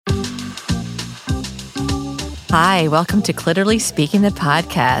Hi, welcome to Clitorally Speaking, the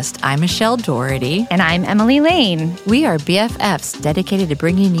podcast. I'm Michelle Doherty. And I'm Emily Lane. We are BFFs dedicated to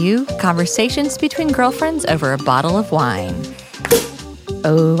bringing you conversations between girlfriends over a bottle of wine.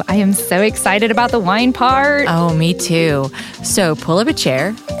 Oh, I am so excited about the wine part. Oh, me too. So pull up a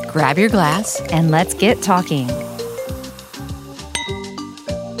chair, grab your glass, and let's get talking.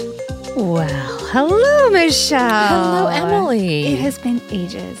 Well, hello, Michelle. Hello, Emily. It has been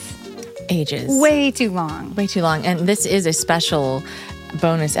ages. Way too long. Way too long. And this is a special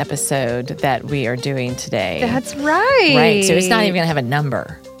bonus episode that we are doing today. That's right. Right. So it's not even going to have a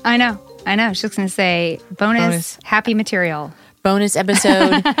number. I know. She's just going to say bonus, happy material. Bonus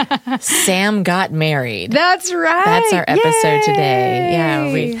episode, Sam got married. That's right. That's our episode Yay. today.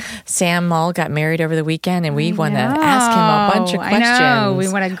 Yeah, Sam Mull got married over the weekend, and we want to ask him a bunch of questions. I know. We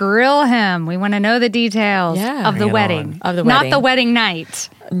want to grill him. We want to know the details of the wedding. Not the wedding night.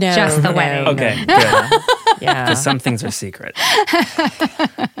 No. Just the wedding. Okay, good. Yeah. Because some things are secret.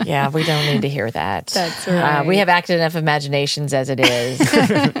 Yeah, we don't need to hear that. That's right. We have active enough imaginations as it is.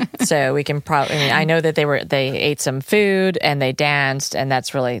 So we can probably, I know that they ate some food and they danced, and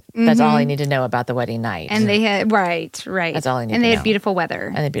that's all I need to know about the wedding night. And they had, right. That's all I need to know. And they had beautiful weather.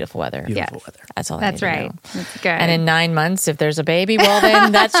 And they had beautiful weather. Beautiful weather. That's all I need to know. That's good. And in 9 months, if there's a baby, well,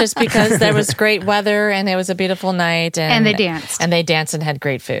 then that's just because there was great weather and it was a beautiful night. And they danced. And they danced and had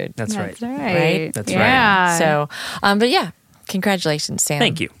great food. That's right. Right? That's right. So, but yeah, congratulations, Sam.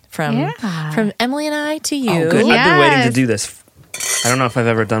 Thank you. From Emily and I to you. Oh, good. Yes. I've been waiting to do this. I don't know if I've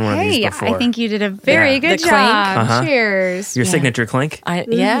ever done one of these before. I think you did a very good The clink. job. Cheers. Your signature clink?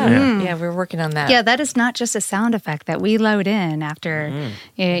 Yeah, we're working on that. Yeah, that is not just a sound effect that we load in after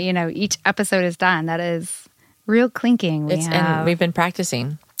each episode is done. That is real clinking. And we've been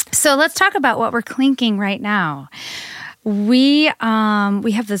practicing. So let's talk about what we're clinking right now. We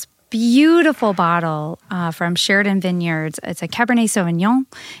have this beautiful bottle from Sheridan Vineyards. It's a Cabernet Sauvignon.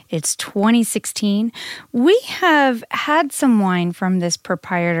 It's 2016. We have had some wine from this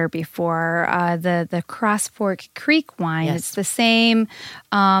proprietor before, the Cross Fork Creek wine. Yes. It's the same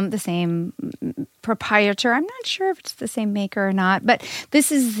proprietor. I'm not sure if it's the same maker or not, but this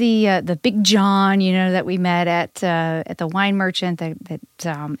is the Big John, that we met at the wine merchant that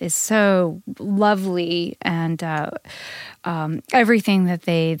is so lovely, and everything that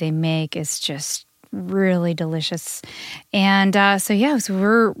they make is just really delicious. And so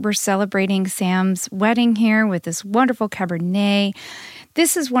we're celebrating Sam's wedding here with this wonderful Cabernet.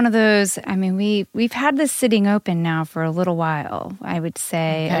 This is one of those, we've had this sitting open now for a little while. I would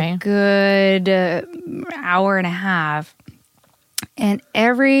say a good hour and a half. And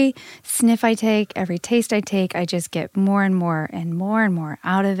every sniff I take, every taste I take, I just get more and more and more and more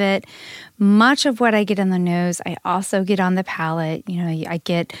out of it. Much of what I get on the nose, I also get on the palate. I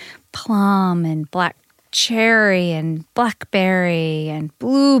get plum and black cherry and blackberry and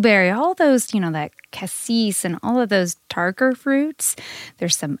blueberry, all those, that cassis and all of those darker fruits.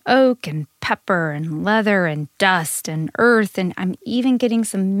 There's some oak and pepper and leather and dust and earth, and I'm even getting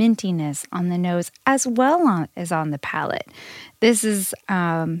some mintiness on the nose as well as on the palate. This is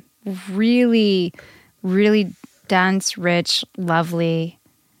really, really dense, rich, lovely.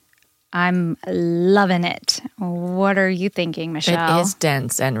 I'm loving it. What are you thinking, Michelle? It is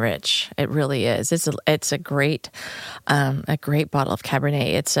dense and rich. It really is. It's a great bottle of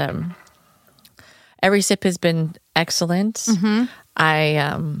Cabernet. It's every sip has been excellent. Mm-hmm.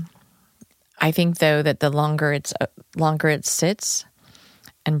 I think though that the longer it sits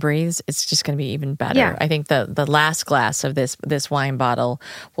and breathes, it's just going to be even better. Yeah. I think the last glass of this wine bottle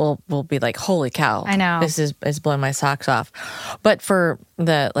will be like, holy cow! I know this is blowing my socks off. But for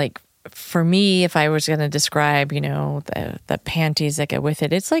me, if I was going to describe, the panties that go with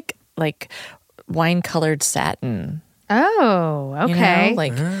it, it's like wine-colored satin. Oh, okay.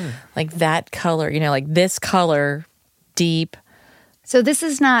 Like that color, like this color, deep. So this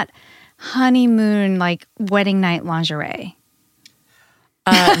is not honeymoon, like wedding night lingerie.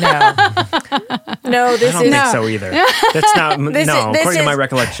 No. No, this I don't think so either. That's not. According to my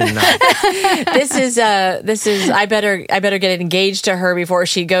recollection, no. This is. I better get engaged to her before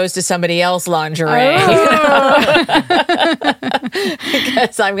she goes to somebody else lingerie. Oh.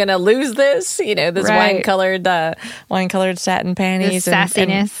 Because I'm gonna lose this. This wine colored satin panties, the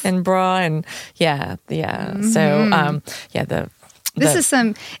sassiness and bra, and yeah. Mm-hmm. So this is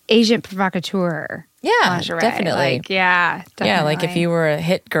some agent provocateur. Yeah, lingerie. Definitely. Definitely. Yeah, like if you were a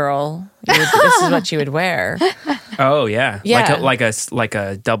hit girl, this is what you would wear. Oh yeah, Yeah. like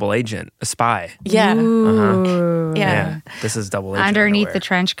a double agent, a spy. Yeah. Ooh. Yeah. This is double agent Underneath underwear. the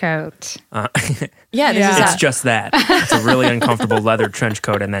trench coat. Yeah. This It's is just that. It's a really uncomfortable leather trench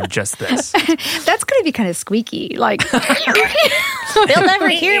coat, and then just this. That's going to be kind of squeaky. Like, they'll never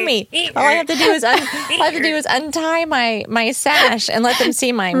hear me. All I have to do is untie my sash and let them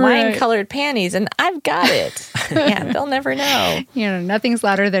see my wine colored panties, and I've got it. Yeah, they'll never know. nothing's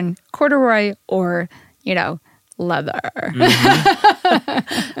louder than corduroy or, leather.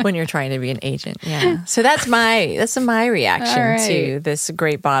 When you're trying to be an agent. Yeah. So that's my reaction All right. to this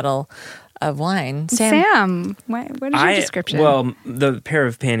great bottle of wine. Sam, what is your description? Well, the pair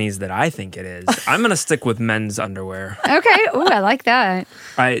of panties that I think it is, I'm gonna stick with men's underwear. Okay. Ooh, I like that.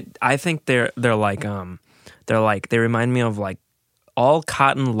 I think they're like they remind me of like all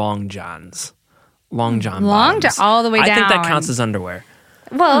cotton long johns, long john bottoms. all the way I think that down. counts as underwear.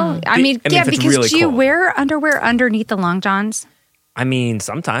 Well, I mean, if it's because really do you cold. wear underwear underneath the long johns? I mean,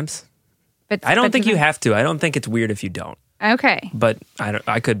 sometimes. But I don't think you have to. I don't think it's weird if you don't. Okay. But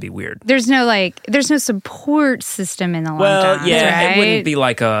I could be weird. There's no support system in the long johns, yeah, right? it wouldn't be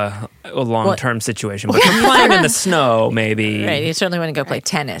like a long-term situation. But for playing in the snow, maybe. Right. You certainly wouldn't go play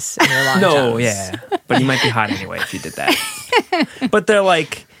tennis in your long No, johns. yeah. But you might be hot anyway if you did that. But they're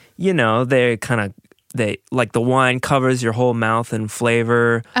like, they're kind of, like the wine covers your whole mouth in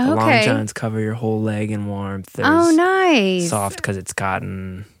flavor. Oh, the long okay. johns cover your whole leg in warmth. There's Oh, nice. soft because it's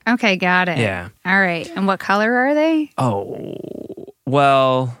cotton. Okay, got it. Yeah. All right. And what color are they? Oh,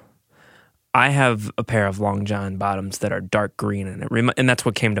 well, I have a pair of long john bottoms that are dark green, and that's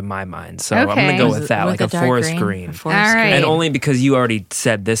what came to my mind. So I'm Okay. going to go with that, like a dark forest green. A forest All right. green. And only because you already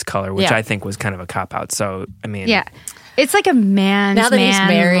said this color, which Yeah. I think was kind of a cop-out. So, I mean... Yeah. It's like a man's Now that he's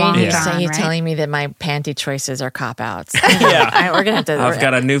married, long he's john, he's right? telling me that my panty choices are cop outs. Yeah. We're gonna have to. I've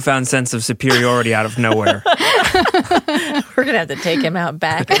got a newfound sense of superiority out of nowhere. We're gonna have to take him out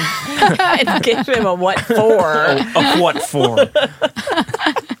back and give him a what for. Of what for?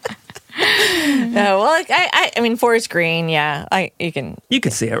 No, well, I mean, forest green. Yeah, you can. You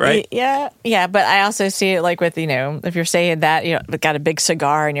can see it, right? Yeah, but I also see it like with if you're saying that got a big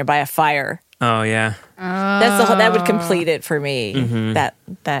cigar and you're by a fire. Oh, yeah. That would complete it for me. Mm-hmm. That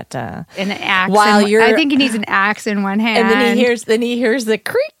An axe. While you're- I think he needs an axe in one hand. and then he hears the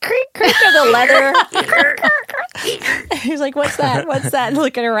creak creak creak of the leather. He's like, "What's that? What's that?" And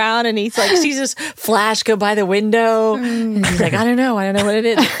looking around, and he's like, sees this flash go by the window, and he's like, "I don't know what it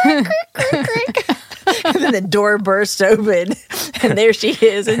is." Creak, creak, creak, creak. And then the door bursts open, and there she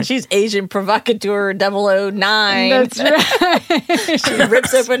is, and she's Asian provocateur 009. That's right. She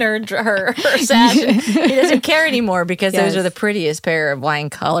rips open her sash. And he doesn't care anymore because those are the prettiest pair of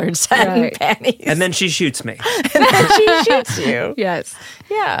wine-colored satin Right. panties. And then she shoots me. And then she shoots you. Yes.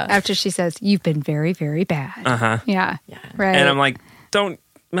 Yeah. After she says, "You've been very, very bad." Uh-huh. Yeah. Right. And I'm like, don't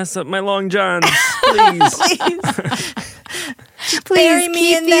mess up my long johns, please. please bury me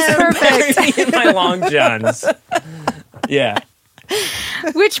keep in these them. perfect. Bury me in my long johns. Yeah.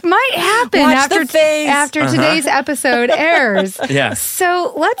 Which might happen Watch the face. after today's episode airs. Yeah.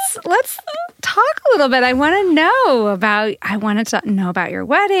 So let's talk a little bit. I want to know about your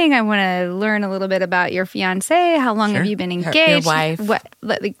wedding. I want to learn a little bit about your fiance. How long have you been engaged? Your wife.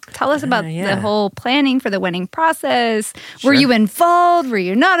 Tell us about yeah. the whole planning for the wedding process. Sure. Were you involved? Were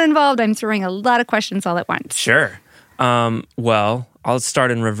you not involved? I'm throwing a lot of questions all at once. Sure. Well, I'll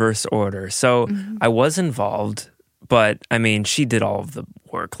start in reverse order. So I was involved, but I mean, she did all of the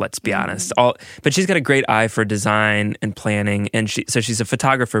work, let's be honest. But she's got a great eye for design and planning, and she's a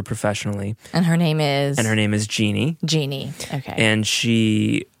photographer professionally. And her name is? Jeannie. Jeannie. Okay. And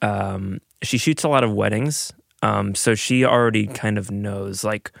she shoots a lot of weddings. So she already kind of knows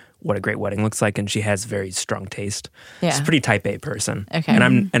like what a great wedding looks like, and she has very strong taste. Yeah. She's a pretty type A person. Okay.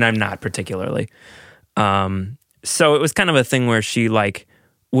 And I'm not particularly. So it was kind of a thing where she like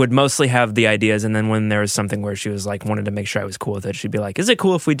would mostly have the ideas, and then when there was something where she was like wanted to make sure I was cool with it, she'd be like, "Is it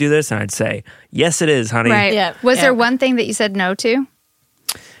cool if we do this?" And I'd say, "Yes, it is, honey." Right. Yeah. Was Yeah. there one thing that you said no to?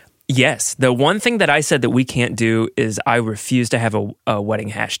 Yes. The one thing that I said that we can't do is I refuse to have a wedding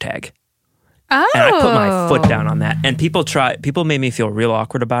hashtag. Oh. And I put my foot down on that. And people made me feel real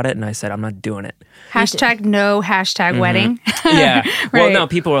awkward about it, and I said, I'm not doing it. Hashtag no hashtag wedding. Yeah. Well, Right. no,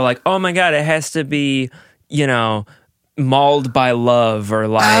 people were like, oh my God, it has to be, mauled by love or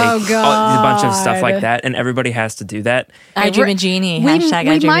like Oh, a bunch of stuff God. like that. And everybody has to do that. I Dream of Jeannie. Hashtag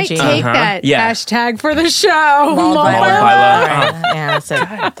I we Dream might of Jeannie. take that Yeah. hashtag for the show. Mauled by Mauled love. by love. Right.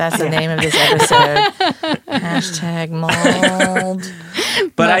 Yeah, that's the name of this episode. Hashtag mold.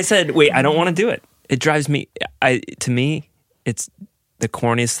 But I said, wait, I don't want to do it. It drives me, to me, it's the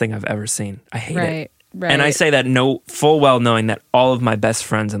corniest thing I've ever seen. I hate it. Right. Right. And I say that full well knowing that all of my best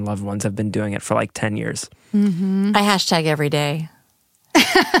friends and loved ones have been doing it for like 10 years. I hashtag every day.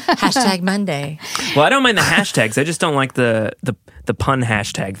 Hashtag Monday. Well, I don't mind the hashtags. I just don't like the pun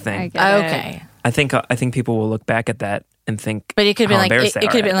hashtag I thing. get it. Okay. I think people will look back at that and think, But it could have how been like embarrassed it they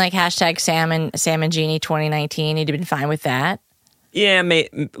could have are. been like hashtag Sam and Jeannie 2019. You'd have been fine with that. Yeah,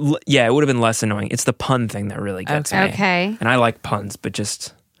 it would have been less annoying. It's the pun thing that really gets me. Okay. And I like puns, but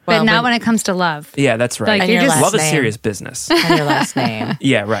just But Well, not when- when it comes to love. yeah, that's right. Like, And you're your just last Love is name. serious business. And your last name.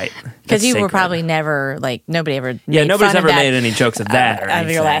 Yeah, right. Because That's you were sacred. probably never, like, nobody ever Yeah, made nobody's fun ever of that, made any jokes of that or of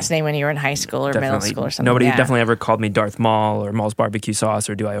anything. your last name when you were in high school or middle school or something. Nobody yeah. definitely ever called me Darth Maul or Maul's barbecue sauce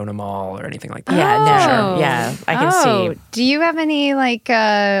or do I own a mall or anything like that. Yeah, no. Oh. Yeah, I can see. Do you have any like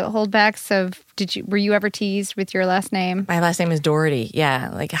holdbacks of were you ever teased with your last name? My last name is Doherty.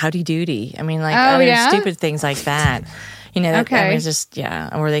 Yeah, like howdy doody. I mean, like Oh, other yeah? stupid things like that. You know, that, I Okay. mean, it's just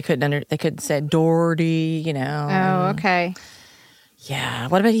or they couldn't say Doherty. You know. Oh, okay. Yeah.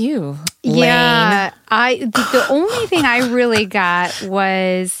 What about you? Yeah, the only thing I really got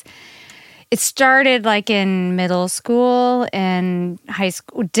was it started like in middle school and high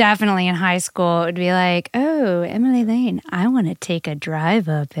school. Definitely in high school, it would be like, "Oh, Emily Lane, I want to take a drive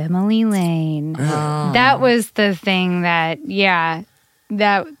up Emily Lane." That was the thing that,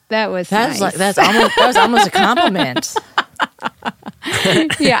 that was That's nice. like that was almost a compliment.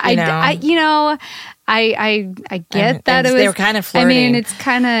 Yeah, You know? I get And that it was. they were kind of I mean, flirting. it's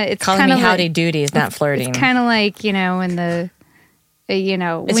kind of Calling me like, howdy doody is not flirting. It's kind of like when the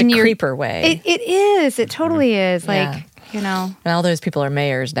It's when a you're creeper way. It is. It totally is. Yeah. Like And all those people are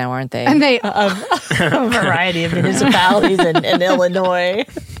mayors now, aren't they? and they of a variety of municipalities in Illinois.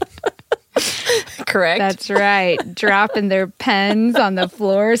 Correct. That's right. Dropping their pens on the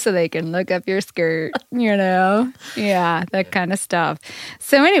floor so they can look up your skirt, Yeah, that kind of stuff.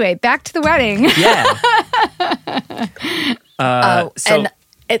 So anyway, back to the wedding. Yeah.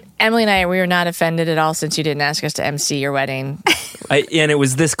 Emily and I, we were not offended at all since you didn't ask us to MC your wedding. And it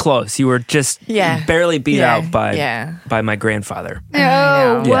was this close. You were just barely beat Yeah. out by my grandfather.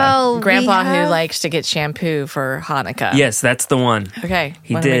 Oh, well, Grandpa we who have- likes to get shampoo for Hanukkah. Yes, that's the one. Okay.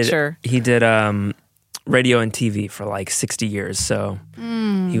 He Wanna make did. sure. He did radio and TV for like 60 years. So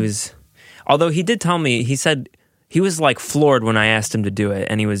he was. Although he did tell me, he said he was like floored when I asked him to do it,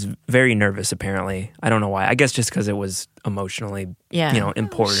 and he was very nervous. Apparently, I don't know why. I guess just because it was emotionally,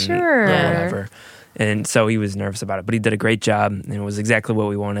 important Sure. or whatever. And so he was nervous about it, but he did a great job, and it was exactly what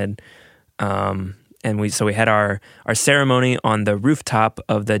we wanted. And we had our ceremony on the rooftop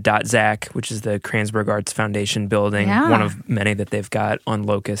of the .Zac, which is the Kranzberg Arts Foundation building, Yeah. one of many that they've got on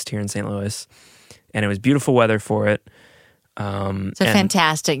Locust here in St. Louis. And it was beautiful weather for it. So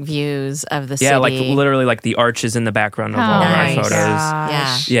fantastic views of the city. Yeah, like literally like the arches in the background of all of our nice. photos.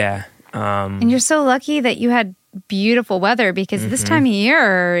 Gosh. Yeah. Yeah. And you're so lucky that you had beautiful weather because this time of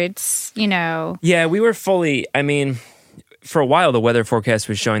year, it's, Yeah, we were fully, for a while the weather forecast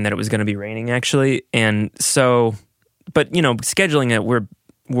was showing that it was going to be raining actually. And so, but scheduling it,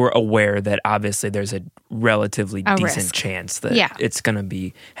 we're aware that obviously there's a relatively decent risk. chance that Yeah. it's going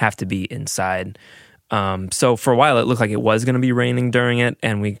to have to be inside. So for a while it looked like it was going to be raining during it,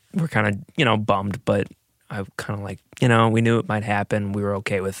 and we were kind of, bummed, but I kind of like, we knew it might happen. We were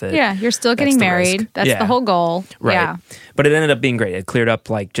okay with it. yeah, you're still getting the married. risk. That's Yeah. the whole goal. Right. Yeah. But it ended up being great. It cleared up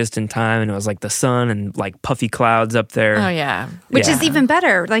like just in time, and it was like the sun and like puffy clouds up there. Oh, yeah. Which Yeah. is even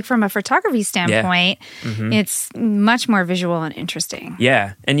better. Like from a photography standpoint, it's much more visual and interesting.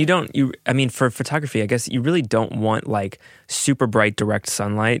 Yeah. And for photography, I guess you really don't want like super bright direct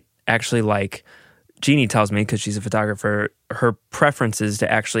sunlight. Actually, like Jeannie tells me, because she's a photographer, her preference is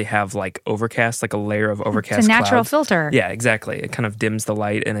to actually have like overcast, like a layer of overcast It's a natural clouds. filter. Yeah, exactly. It kind of dims the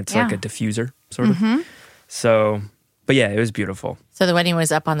light, and it's like Yeah. a diffuser sort of. So, but yeah, it was beautiful. So the wedding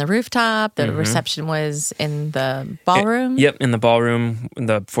was up on the rooftop. The reception was in the ballroom. Yep, in the ballroom, in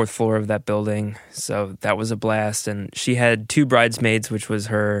the fourth floor of that building. So that was a blast. And she had two bridesmaids, which was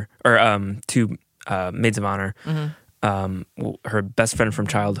two maids of honor. Her best friend from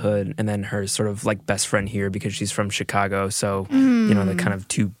childhood, and then her sort of like best friend here because she's from Chicago. So, the kind of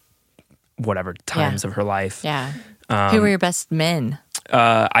two times of her life. Yeah. Who were your best men?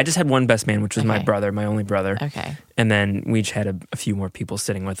 I just had one best man, which was my Okay. brother, my only brother. Okay. And then we each had a few more people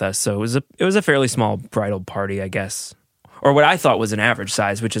sitting with us. So it was a fairly small bridal party, I guess. Or what I thought was an average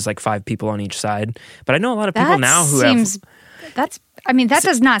size, which is like 5 people on each side. But I know a lot of people now who that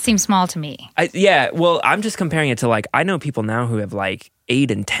does not seem small to me. I'm just comparing it to like, I know people now who have like 8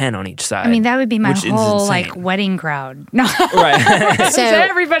 and 10 on each side. I mean, that would be my which is whole insane. like wedding crowd. No, Right. So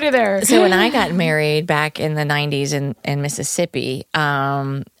everybody there. So when I got married back in the 90s in Mississippi,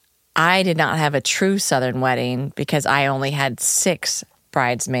 I did not have a true Southern wedding because I only had 6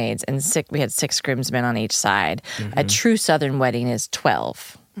 bridesmaids and we had 6 groomsmen on each side. A true Southern wedding is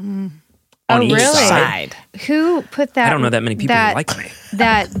 12. On each really? side. Who put that? I don't know that many people who like me.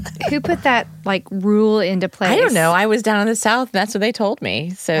 Who put that like rule into place? I don't know. I was down in the South, and that's what they told me.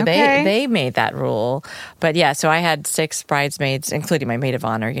 So Okay. they made that rule. But yeah, so I had 6 bridesmaids, including my maid of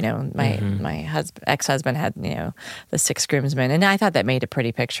honor. You know, my ex-husband had, you know, the 6 groomsmen, and I thought that made a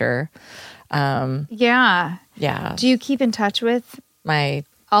pretty picture. Yeah. Yeah, Do you keep in touch with my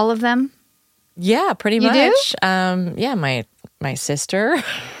all of them? yeah, pretty You do? much. Yeah, my sister.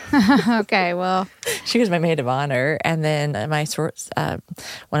 Okay. Well. She was my maid of honor, and then one of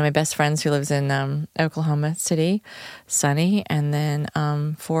my best friends who lives in Oklahoma City, Sunny, and then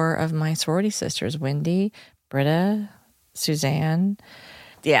 4 of my sorority sisters: Wendy, Britta, Suzanne.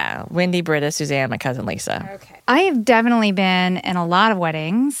 Yeah, Wendy, Britta, Suzanne, my cousin Lisa. Okay. I have definitely been in a lot of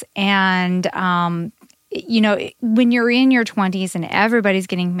weddings, and you know, when you're in your 20s and everybody's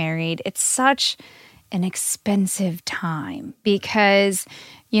getting married, it's such an expensive time because,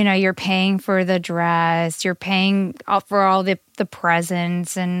 you know, you're paying for the dress, you're paying for all the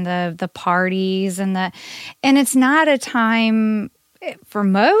presents and the parties and it's not a time for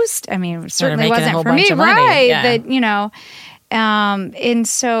most. I mean, it certainly making a wasn't whole for me, bunch of money, right? yeah. That, you know, and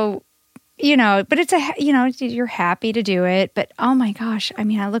so, you know, but it's you're happy to do it. But oh my gosh, I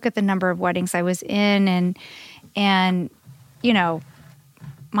mean, I look at the number of weddings I was in and you know,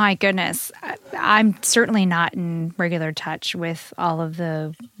 my goodness, I'm certainly not in regular touch with all of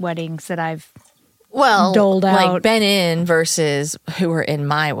the weddings that I've doled out. like been in versus who were in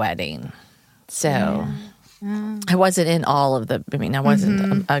my wedding. So I wasn't in all of the. I mean, I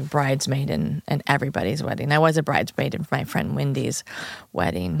wasn't a bridesmaid in everybody's wedding. I was a bridesmaid in my friend Wendy's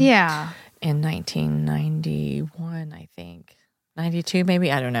wedding. Yeah. In 1991, I think. 92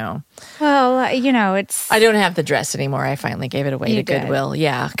 maybe, I don't know. Well, you know, it's I don't have the dress anymore. I finally gave it away You to did. Goodwill.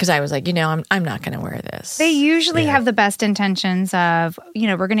 Yeah, because I was like, you know, I'm not going to wear this. they usually have the best intentions of, you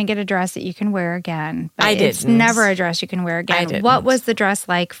know, we're going to get a dress that you can wear again. But I it's didn't. never a dress you can wear again. didn't. What was the dress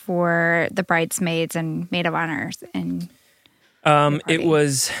like for the bridesmaids and maid of honors? And It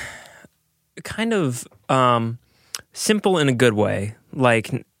was kind of simple in a good way,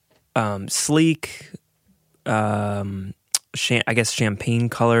 like sleek. I guess champagne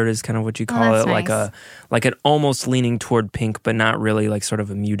colored is kind of what you call that's it, nice. like an almost leaning toward pink, but not really, like sort of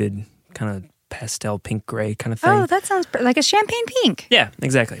a muted kind of pastel pink gray kind of thing. oh, that sounds like a champagne pink. Yeah,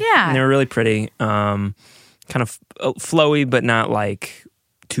 exactly. Yeah. And they were really pretty, kind of flowy, but not like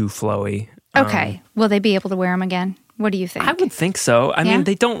too flowy. Okay. Will they be able to wear them again? What do you think? I would think so. I Yeah? mean,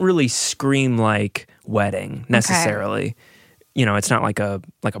 they don't really scream like wedding necessarily. You know, it's not like a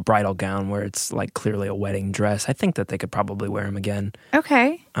bridal gown where it's like clearly a wedding dress. I think that they could probably wear them again.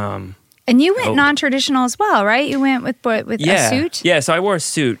 Okay. And you went hope. non-traditional as well, right? You went with a suit? Yeah, so I wore a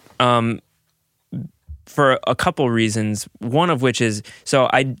suit for a couple reasons. One of which is, so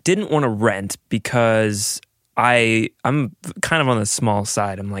I didn't want to rent because I'm kind of on the small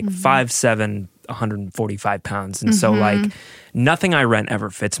side. I'm like 5'7", 145 pounds. And so like nothing I rent ever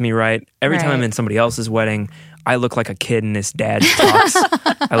fits me right. Every time Right. I'm in somebody else's wedding, I look like a kid in his dad's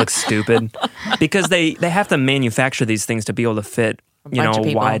tux. I look stupid because they have to manufacture these things to be able to fit, you bunch know, of a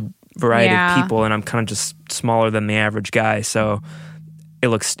people. wide variety Yeah. of people. And I'm kind of just smaller than the average guy. So I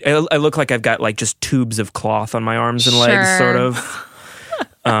look like I've got like just tubes of cloth on my arms and legs, Sure. sort of.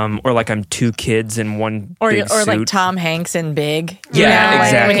 Or like I'm 2 kids in one big or suit. like Tom Hanks in Big. Yeah, like when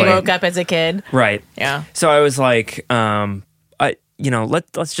exactly. he woke up as a kid. Right. Yeah. So I was like,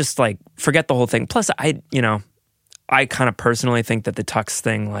 let's just like forget the whole thing. Plus, I kind of personally think that the tux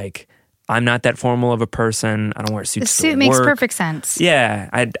thing, like, I'm not that formal of a person. I don't wear The suits. suit to makes work. perfect sense. Yeah,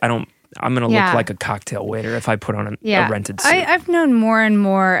 I don't. I'm gonna Yeah. look like a cocktail waiter if I put on Yeah. a rented suit. I've known more and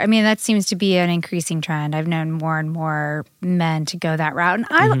more. I mean, that seems to be an increasing trend. I've known more and more men to go that route.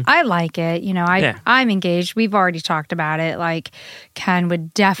 And I like it. You know, Yeah. I'm engaged. We've already talked about it. Like, Ken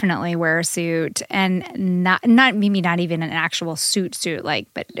would definitely wear a suit and not maybe not even an actual suit, like,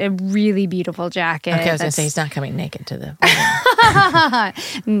 but a really beautiful jacket. Okay, I was going to say he's not coming naked to the.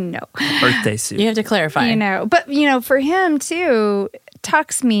 no. Birthday suit. You have to clarify. You know, but you know, for him too,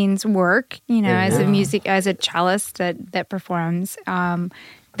 tux means work. You know, as a cellist that performs,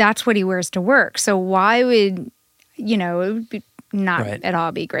 that's what he wears to work. So why would it would be not Right. at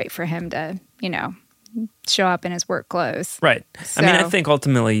all be great for him to show up in his work clothes? Right. I mean, I So- think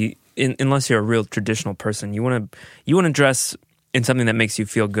ultimately, unless you're a real traditional person, you want to dress in something that makes you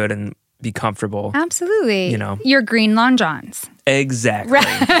feel good and be comfortable. Absolutely. You know. Your green Long Johns. Exactly.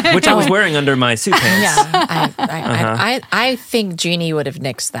 Which I was wearing under my suit pants. Yeah, I think Jeannie would have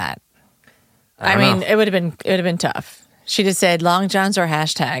nixed that. I mean, it would have been tough. She'd have said long johns or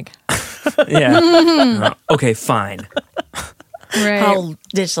hashtag. Yeah. Okay, fine. Right. I'll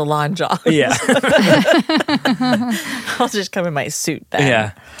ditch the long johns. Yeah. I'll just come in my suit then.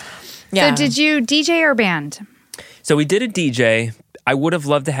 Yeah. Yeah. So did you DJ or band? So we did a DJ. I would have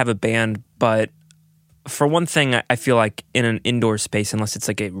loved to have a band, but for one thing, I feel like in an indoor space, unless it's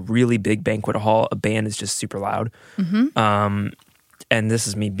like a really big banquet hall, a band is just super loud. And this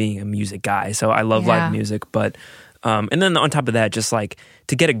is me being a music guy, so I love live music. But and then on top of that, just like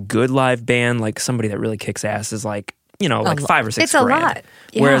to get a good live band, like somebody that really kicks ass is like, you know, like $5 or $6 It's a grand. lot.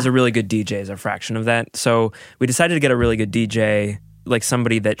 Yeah. Whereas a really good DJ is a fraction of that. So we decided to get a really good DJ, like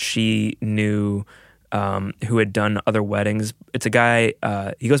somebody that she knew who had done other weddings. It's a guy,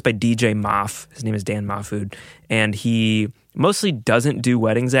 he goes by DJ Moff. His name is Dan Mahfood. And he mostly doesn't do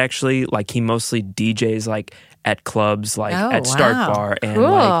weddings, actually. Like, he mostly DJs, like, at clubs, like at Start Bar and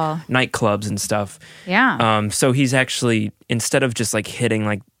like nightclubs and stuff. Yeah. So he's actually, instead of just like hitting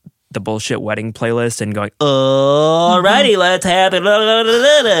like the bullshit wedding playlist and going, alrighty, let's have it,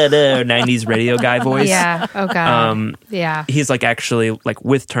 90s radio guy voice. Yeah. Oh God. Yeah. He's like actually like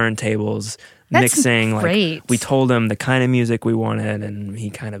with turntables, mixing. great. Like we told him the kind of music we wanted, and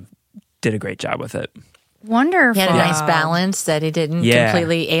he kind of did a great job with it. Wonderful. He had a nice balance that he didn't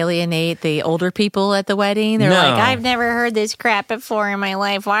completely alienate the older people at the wedding. They're like, I've never heard this crap before in my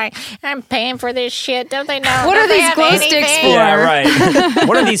life. Why? I'm paying for this shit. Don't they know? What are these glow sticks for? Yeah, right.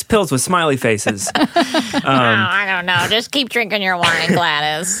 What are these pills with smiley faces? I don't know. Just keep drinking your wine,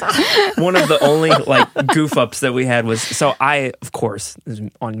 Gladys. One of the only like goof ups that we had was, so I, of course, this is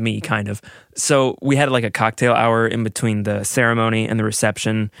on me kind of. So we had like a cocktail hour in between the ceremony and the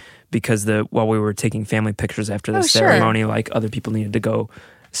reception, because while we were taking family pictures after the ceremony, like other people needed to go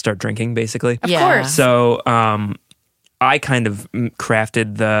start drinking, basically. Of course. So I kind of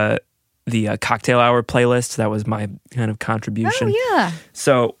crafted the cocktail hour playlist. That was my kind of contribution. Oh, yeah.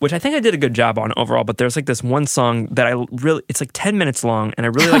 So, which I think I did a good job on overall, but there's like this one song that it's like 10 minutes long, and I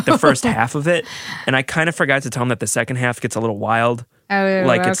really like the first half of it, and I kind of forgot to tell them that the second half gets a little wild. Oh,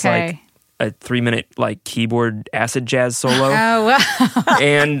 like okay. it's like a 3-minute like keyboard acid jazz solo. Oh, wow.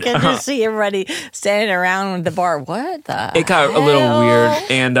 And Can you see everybody standing around the bar? What the it got hell? a little weird.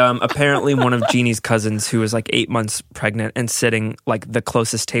 And apparently one of Jeannie's cousins, who was like 8 months pregnant and sitting like the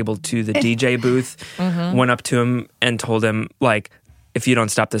closest table to the DJ booth, went up to him and told him, like, if you don't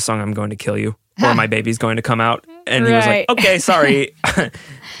stop this song, I'm going to kill you, or my baby's going to come out. And he was like, okay, sorry.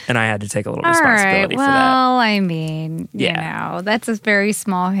 And I had to take a little responsibility for that. Well, I mean, you know, that's a very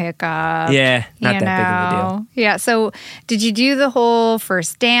small hiccup. Yeah, not that big of a deal. Yeah. So, did you do the whole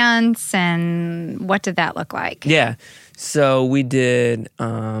first dance, and what did that look like? Yeah. So we did.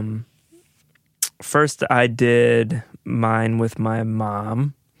 First, I did mine with my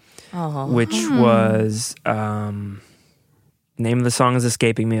mom, which was name of the song is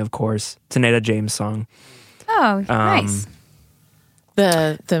escaping me. Of course, it's an Etta James song. Oh, nice.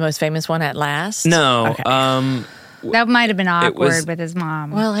 The most famous one, At Last? No. Okay. That might have been awkward was- with his mom.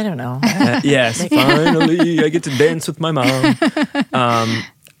 Well, I don't know. Yes, finally, I get to dance with my mom.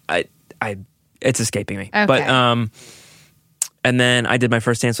 It's escaping me. Okay. But and then I did my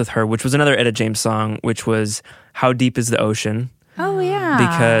first dance with her, which was another Etta James song, which was "How Deep Is the Ocean." Oh yeah.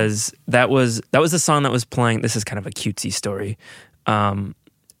 Because that was the song that was playing. This is kind of a cutesy story.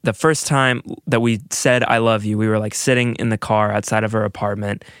 The first time that we said "I love you," we were like sitting in the car outside of her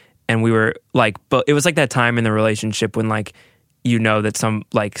apartment, and we were like, but it was like that time in the relationship when like you know that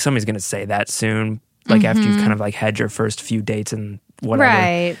somebody's gonna say that soon, like after you've kind of like had your first few dates and whatever.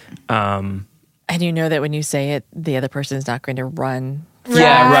 Right. And you know that when you say it, the other person is not going to run.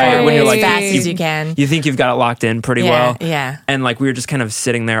 Yeah, right. When you're like as fast as you can. you think you've got it locked in pretty well. Yeah. And like we were just kind of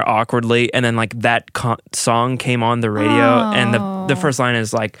sitting there awkwardly, and then like that song came on the radio, and the first line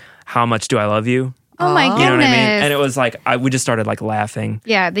is like, "How much do I love you?" Oh my goodness. You know what I mean? And it was like we just started like laughing.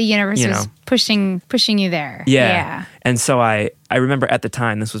 Yeah, the universe was pushing you there. Yeah. And so I remember at the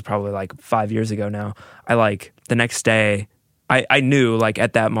time, this was probably like 5 years ago now, I like the next day, I knew like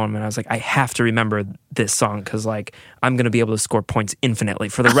at that moment, I was like, I have to remember this song because like I'm going to be able to score points infinitely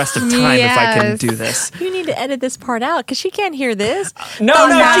for the rest of time if I can do this. You need to edit this part out because she can't hear this. No,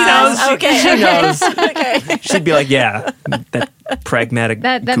 she knows. Okay. She knows. Okay. She'd be like, yeah, that pragmatic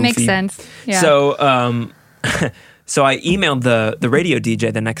That goofy. makes sense. Yeah. So so I emailed the radio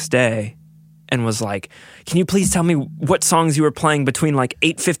DJ the next day, and was like, "Can you please tell me what songs you were playing between like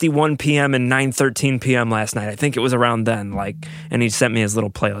 8:51 p.m. and 9:13 p.m. last night? I think it was around then." And he sent me his little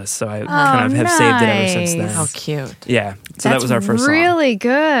playlist, so I kind of have saved it ever since then. How cute. Yeah, so that was our first song. Really good.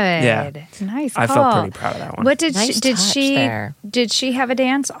 Yeah, nice. I felt pretty proud of that one. What did Nice she? Did touch she? there. Did she have a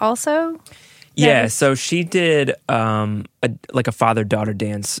dance also? Yeah, so she did a father-daughter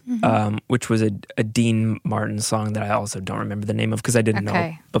dance, which was a Dean Martin song that I also don't remember the name of because I didn't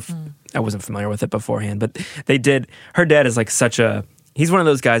know. I wasn't familiar with it beforehand. But they did. Her dad is like he's one of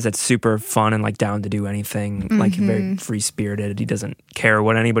those guys that's super fun and like down to do anything, like very free-spirited. He doesn't care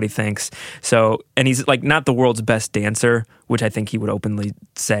what anybody thinks. So, and he's like not the world's best dancer, which I think he would openly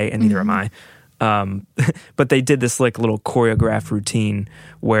say, and neither am I. But they did this like little choreographed routine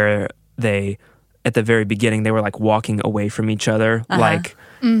where they, at the very beginning, they were like walking away from each other, like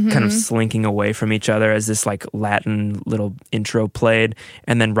kind of slinking away from each other as this like Latin little intro played.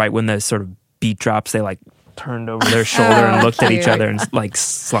 And then right when the sort of beat drops, they like turned over their shoulder and looked at each other and like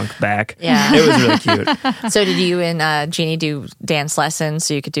slunk back. Yeah. It was really cute. So did you and Jeannie do dance lessons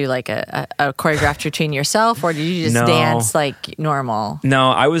so you could do like a choreographed routine yourself, or did you just dance like normal? No,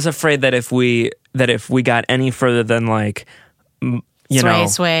 I was afraid that if we got any further than like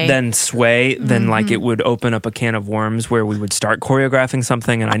sway. then like it would open up a can of worms where we would start choreographing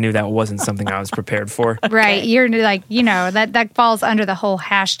something, and I knew that wasn't something I was prepared for. Right. You're like, that falls under the whole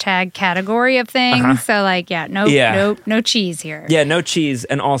hashtag category of things. So like, no cheese here. Yeah, no cheese.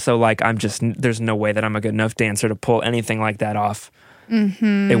 And also like, there's no way that I'm a good enough dancer to pull anything like that off.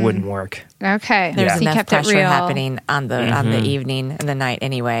 It wouldn't work. Okay. There's enough kept pressure it real. happening on the evening and the night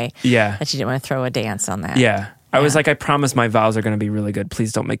anyway. Yeah. That you didn't want to throw a dance on that. Yeah. I was like, I promise my vows are going to be really good.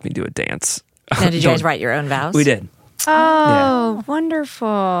 Please don't make me do a dance. Now, did you guys write your own vows? We did. Oh,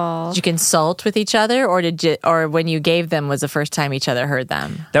 wonderful. Did you consult with each other, or when you gave them was the first time each other heard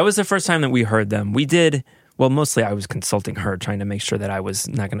them? That was the first time that we heard them. We did, well, mostly I was consulting her, trying to make sure that I was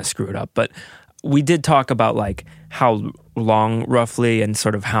not going to screw it up. But we did talk about like how long roughly and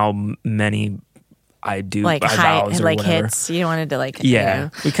sort of how many I do like vows or like whatever. Hits. You wanted to like We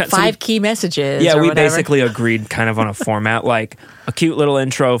five key messages. Yeah, or we whatever. basically agreed kind of on a format, like a cute little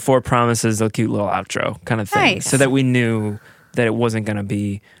intro, 4 promises, a cute little outro kind of thing. Nice. So that we knew that it wasn't going to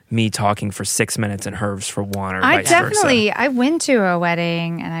be me talking for 6 minutes and hers for 1 or vice versa. I went to a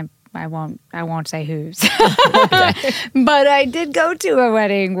wedding, and I won't say whose, but I did go to a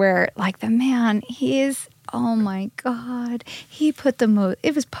wedding where like the man, oh my God, he put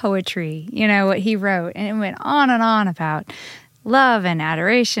it was poetry, what he wrote. And it went on and on about love and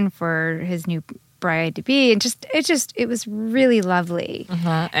adoration for his new bride to be. And it was really lovely.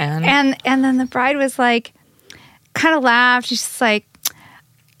 And then the bride was like, kind of laughed. She's just like,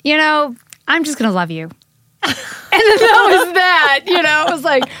 I'm just going to love you. And then that was that, it was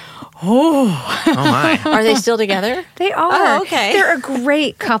like, Oh my. Are they still together? They are. Oh, okay. They're a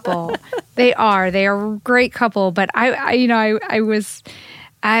great couple. They are a great couple. But I was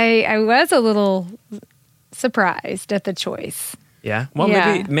a little surprised at the choice. Yeah. Well,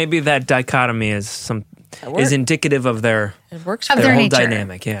 maybe that dichotomy is indicative of their It works for their whole nature.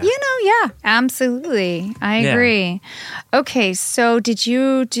 dynamic. Yeah. Yeah, absolutely. I agree. Okay, so did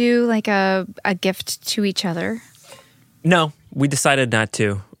you do like a gift to each other? No, we decided not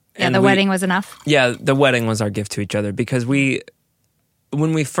to. Yeah, the wedding was enough. Yeah, the wedding was our gift to each other because when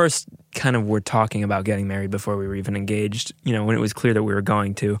we first kind of were talking about getting married before we were even engaged, when it was clear that we were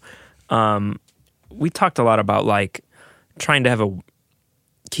going to, we talked a lot about like trying to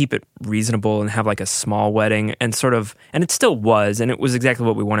keep it reasonable and have like a small wedding and it still was, and it was exactly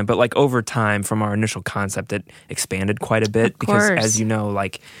what we wanted. But like over time from our initial concept, it expanded quite a bit because as you know,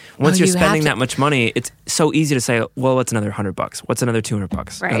 like once you're spending that much money, it's so easy to say, well, what's another $100? What's another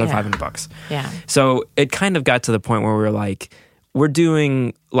 $200? Right, another $500? Yeah. So it kind of got to the point where we were like, we're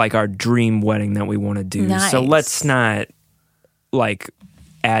doing like our dream wedding that we want to do. Nice. So let's not like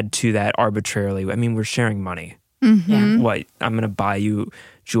add to that arbitrarily. I mean, we're sharing money. Yeah. What, I'm going to buy you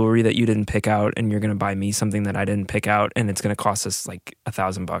jewelry that you didn't pick out, and you're going to buy me something that I didn't pick out, and it's going to cost us like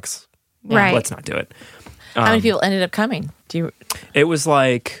 $1,000. Right. Let's not do it. How many people ended up coming? It was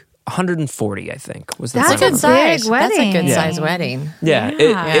like 140, I think. Was the That's final a number. big That's a wedding. good size wedding. Yeah,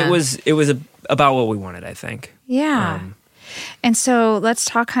 Yeah. it was about what we wanted, I think. Yeah. And so let's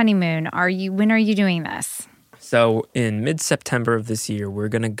talk honeymoon. When are you doing this? So in mid-September of this year, we're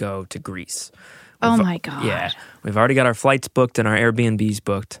going to go to Greece. Oh my God. Yeah. We've already got our flights booked and our Airbnbs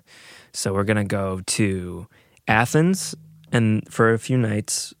booked. So we're going to go to Athens and for a few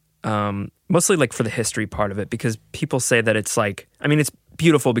nights, mostly like for the history part of it, because people say that it's like,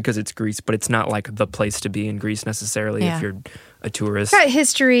 beautiful because it's Greece, but it's not like the place to be in Greece necessarily Yeah. if you're a tourist. It's got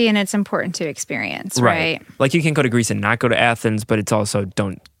history and it's important to experience, right? Like you can go to Greece and not go to Athens, but it's also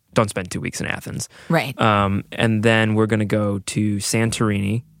don't spend 2 weeks in Athens. Right. And then we're going to go to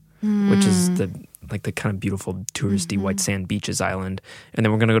Santorini, which is the kind of beautiful touristy white sand beaches island. And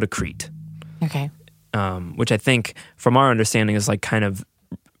then we're going to go to Crete, Okay. which I think from our understanding is like kind of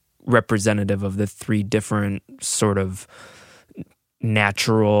representative of the 3 different sort of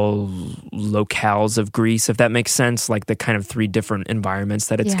natural locales of Greece, if that makes sense, like the kind of 3 different environments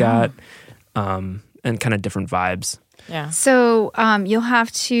that it's Yeah. got, and kind of different vibes. Yeah. So you'll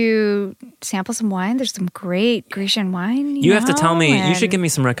have to sample some wine. There's some great Grecian wine. You have to tell me. You should and- give me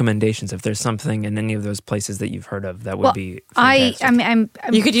some recommendations if there's something in any of those places that you've heard of that would Well, be I fantastic. mean,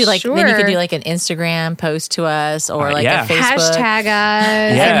 I'm You could do like sure. then you could do like an Instagram post to us or like yeah. a Facebook. hashtag us.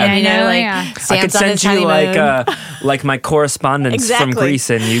 Yeah. And, you know, like I Sam's could on send his you honeymoon. like my correspondence Exactly. from Greece,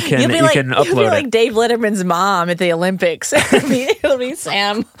 and you can You'll be you like, can you'll upload be like it. Dave Letterman's mom at the Olympics. It'll be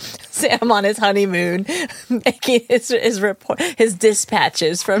Sam on his honeymoon making his report, his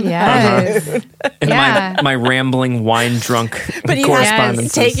dispatches from the Yes. honeymoon. And Yeah. my rambling wine drunk But you have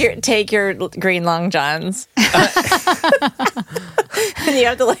correspondences. to take your green long johns, and you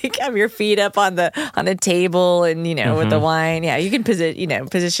have to like have your feet up on a table, and with the wine. Yeah, you can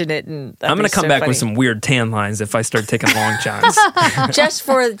position it, and I'm going to come back with some weird tan lines if I start taking long johns. just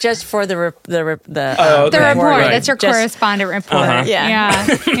for the Oh, The okay. report. Right. That's your Just- correspondent report. Uh-huh.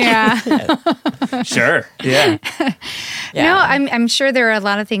 Yeah. Yeah. Sure. Yeah. Yeah. No, I'm sure there are a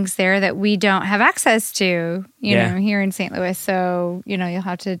lot of things there that we don't have access to, Yeah. here in St. Louis. So, you'll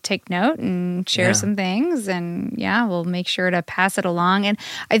have to take note and share Yeah. some things. And we'll make sure to pass it along. And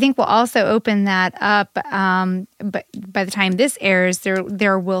I think we'll also open that up. But by the time this airs,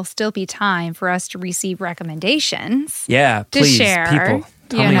 there will still be time for us to receive recommendations. Yeah. To Please, share. people,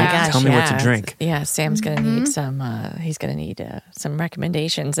 tell Yeah. me, Oh my gosh, tell me what to drink. Yeah, Sam's gonna need some. He's gonna need some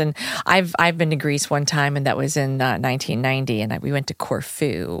recommendations. And I've been to Greece one time, and that was in 1990, and we went to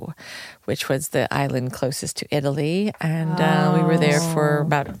Corfu, which was the island closest to Italy, and we were there for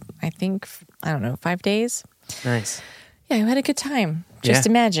about 5 days. Nice. Yeah, we had a good time. Just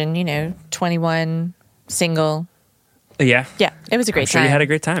Yeah. imagine, 21, single. Yeah. Yeah, it was a great I'm sure time. you had a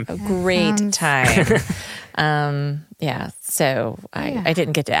great time. Great time. So I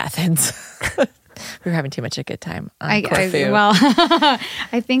didn't get to Athens. We were having too much a good time on Corfu.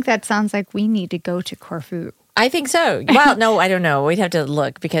 I think that sounds like we need to go to Corfu. I think so. Well, no, I don't know. We'd have to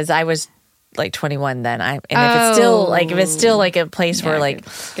look because I was like 21 then. If it's still like a place where like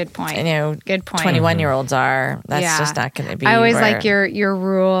good point. Good point. 21-year-olds are, that's just not going to be. I always where- like your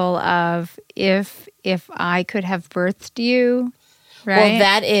rule of if I could have birthed you, right? Well,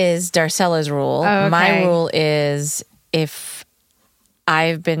 that is Darcella's rule. Oh, okay. My rule is if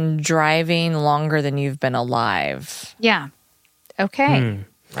I've been driving longer than you've been alive, yeah. Okay.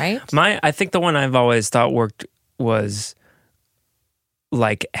 right? I think the one I've always thought worked was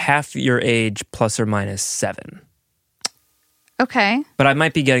like half your age plus or minus 7. Okay. But I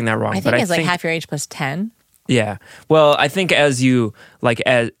might be getting that wrong. I think but it's like half your age plus 10. Yeah. Well, I think as you like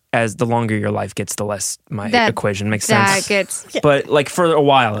as the longer your life gets, the less my equation makes sense. That gets But like for a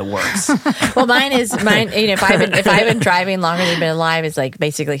while, it works. Well, mine. If I've been driving longer than you've been alive, it's like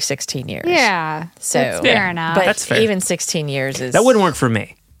basically 16 years. yeah. So that's fair enough. But That's fair. even 16 years is That wouldn't work for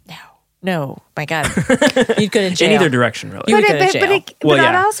me no. My God, you'd go to jail. in either direction, really. You would go to jail. well,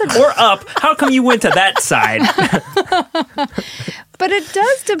 I'd yeah. also, Or up. How come you went to that side? but it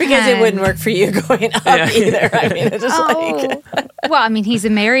does depend because it wouldn't work for you going up either. I mean, it's just like well, I mean, he's a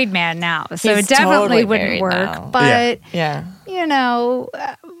married man now, so He's it definitely totally wouldn't married work. now. But yeah.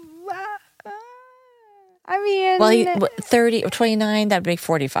 I mean, Well, 30 or 29, that'd be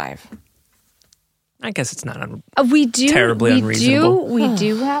 45. I guess it's not we do terribly unreasonable. We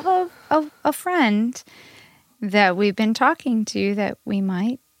do have a friend that we've been talking to that we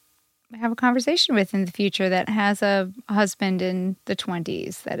might have a conversation with in the future that has a husband in the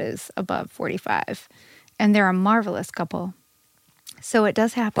 20s that is above 45, and they're a marvelous couple. So it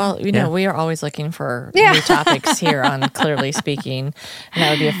does happen. Well, Yeah. we are always looking for new topics here on Clearly Speaking, and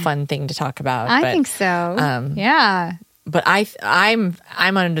that would be a fun thing to talk about. I think so. Yeah. But I'm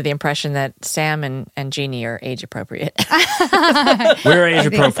under the impression that Sam and Jeannie are age appropriate. We're age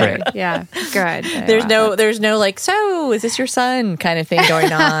appropriate. Yeah. Good. There's no like, so is this your son kind of thing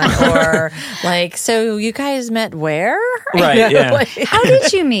going on, or like, so you guys met where? Right, yeah. like- How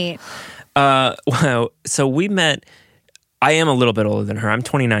did you meet? Well, so we met. I am a little bit older than her. I'm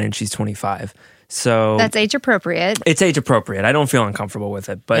 29 and she's 25. So That's age appropriate. it's age appropriate. I don't feel uncomfortable with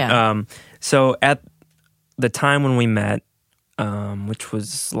it. But Yeah. so at the time when we met, which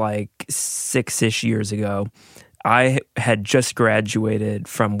was like 6-ish years ago, I had just graduated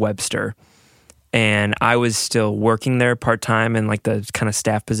from Webster, and I was still working there part-time in like the kind of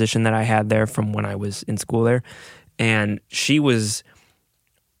staff position that I had there from when I was in school there. And she was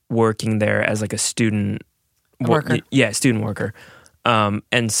working there as like a student worker. Yeah, student worker.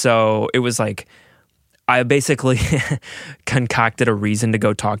 And so it was like, I basically concocted a reason to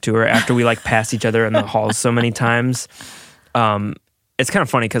go talk to her after we like passed each other in the halls so many times. It's kind of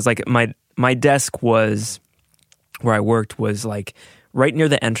funny because like my desk was, where I worked was like right near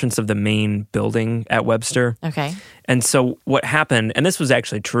the entrance of the main building at Webster. Okay. And so what happened, and this was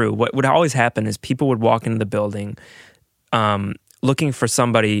actually true, what would always happen is people would walk into the building looking for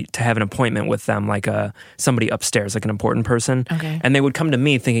somebody to have an appointment with them, like somebody upstairs, like an important person. Okay. And they would come to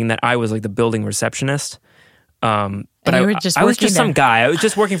me thinking that I was like the building receptionist. But you were just I was working just some there. guy. I was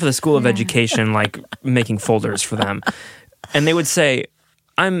just working for the School of Education, like making folders for them. And they would say,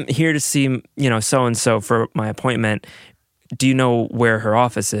 I'm here to see, so-and-so for my appointment. Do you know where her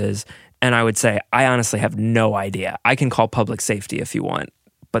office is? And I would say, I honestly have no idea. I can call public safety if you want.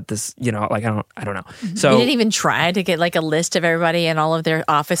 But this, like, I don't know. So You didn't even try to get like a list of everybody and all of their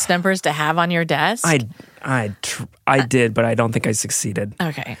office numbers to have on your desk? I did, but I don't think I succeeded.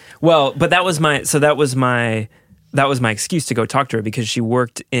 Okay. Well, but that was my excuse to go talk to her, because she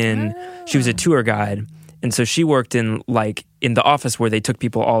was a tour guide. And so she worked in the office where they took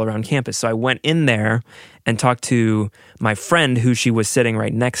people all around campus. So I went in there and talked to my friend who she was sitting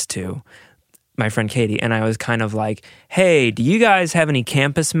right next to, my friend Katie. And I was kind of like, hey, do you guys have any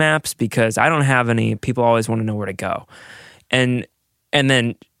campus maps? Because I don't have any. People always want to know where to go. And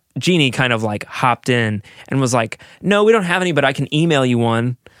then Jeannie kind of like hopped in and was like, no, we don't have any, but I can email you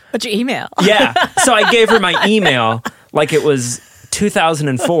one. What's your email? Yeah. So I gave her my email like it was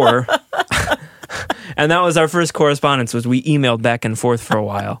 2004. And that was our first correspondence, was we emailed back and forth for a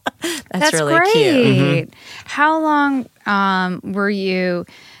while. That's really great. cute. Mm-hmm. How long were you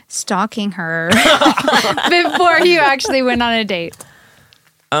stalking her before you actually went on a date?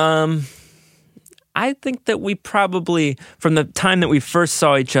 I think that we probably, from the time that we first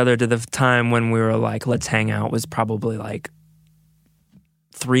saw each other to the time when we were like, let's hang out, was probably like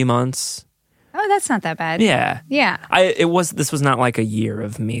 3 months. Oh, that's not that bad. Yeah. Yeah. This was not like a year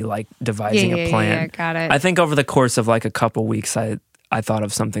of me like devising a plan. Yeah, got it. I think over the course of like a couple weeks, I thought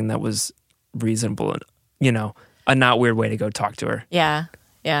of something that was reasonable and, a not weird way to go talk to her. Yeah.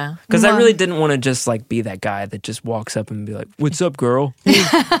 Yeah. Because I really didn't want to just like be that guy that just walks up and be like, what's up, girl?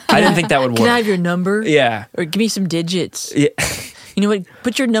 I didn't think that would work. Can I have your number? Yeah. Or give me some digits. Yeah. You know what?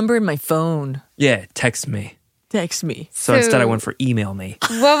 Put your number in my phone. Yeah. Text me. Text me. So instead I went for email me.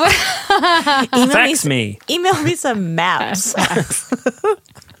 What? Fax me. Email me some maps.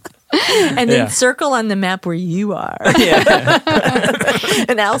 And then circle on the map where you are. Yeah.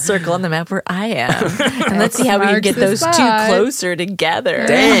 And I'll circle on the map where I am. And let's see how we can marks get the those spot. two closer together.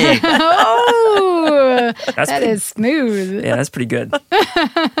 Dang. Oh, That's that pretty- is smooth. Yeah, that's pretty good.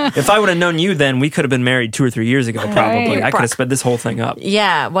 If I would have known you then, we could have been married 2 or 3 years ago, probably. Right. I could have sped this whole thing up.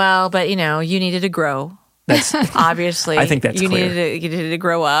 Yeah, well, but you needed to grow. That's Obviously, I think that's you clear. needed to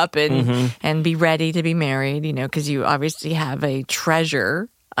grow up and be ready to be married. Because you obviously have a treasure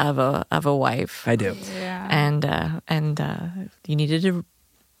of a wife, I do. Yeah. and you needed to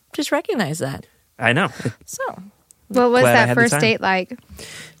just recognize that. I know. So What was Glad I that had the first time. date like?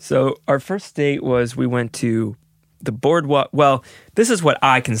 So our first date was we went to the boardwalk. Well, this is what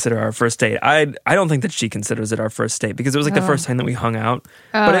I consider our first date. I don't think that she considers it our first date, because it was like the first time that we hung out.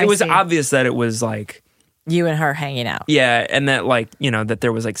 But I it was see. obvious that it was like, you and her hanging out. yeah, and that like, that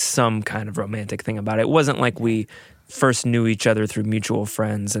there was like some kind of romantic thing about it. It wasn't like we first knew each other through mutual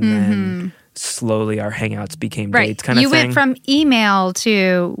friends and then slowly our hangouts became Right. dates kind You of thing. went from email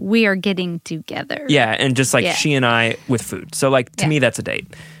to we are getting together. Yeah, and just like Yeah. she and I with food. So like to Yeah. me that's a date.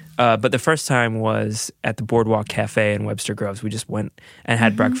 But the first time was at the Boardwalk Cafe in Webster Groves. We just went and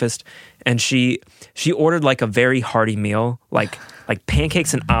had breakfast, and she ordered like a very hearty meal, like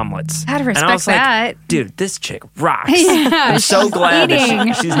pancakes and omelets. Gotta and I respect was like, that. dude, this chick rocks. Yeah, I'm so she's glad eating.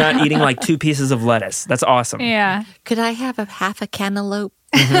 that she's not eating like 2 pieces of lettuce. That's awesome. Yeah. Could I have half a cantaloupe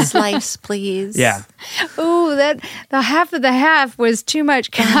slice, please? Yeah. Ooh, the half of the half was too much.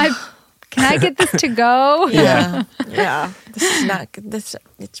 Can I get this to go? Yeah. Yeah. This is not good.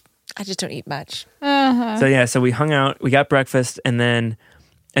 I just don't eat much. So we hung out, we got breakfast, and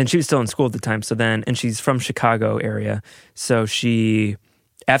she was still in school at the time. And she's from Chicago area. So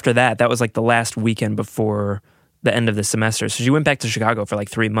after that was like the last weekend before the end of the semester. So she went back to Chicago for like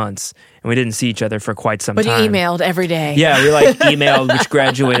 3 months, and we didn't see each other for quite some But time. you emailed every day. Yeah, we like emailed, which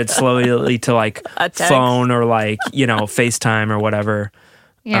graduated slowly to like A text. phone or like, FaceTime or whatever.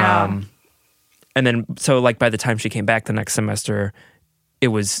 Yeah. And then, so like by the time she came back the next semester, it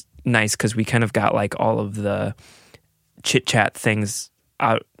was nice because we kind of got like all of the chit chat things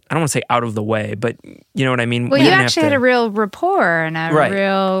out. I don't want to say out of the way, but you know what I mean? Well, We you didn't have actually to- had a real rapport and a Right.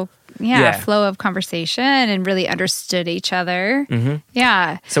 real Yeah. flow of conversation and really understood each other. Mm-hmm.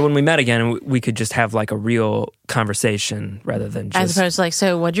 Yeah. So when we met again, we could just have like a real conversation rather than just As opposed to like,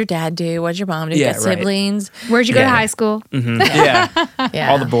 so what'd your dad do? What'd your mom do? Yeah, Got right. siblings? Where'd you go to Yeah. high school? yeah.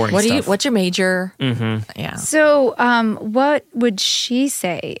 Yeah. All the boring what stuff. What's your major? Mm-hmm. Yeah. So, what would she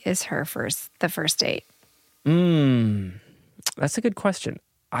say is the first date? That's a good question.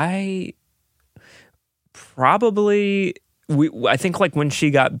 I probably I think like when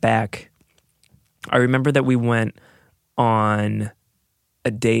she got back, I remember that we went on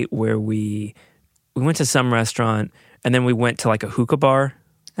a date where we went to some restaurant and then we went to like a hookah bar,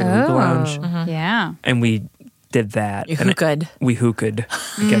 like a hookah lounge, Yeah. and we did that. You And hooked. We hooked.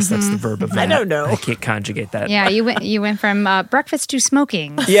 I guess that's the verb of that. I don't know. I can't conjugate that. Yeah, you went from breakfast to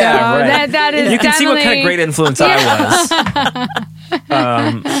smoking. Yeah, so right. That is You can see what kind of definitely- great influence I was.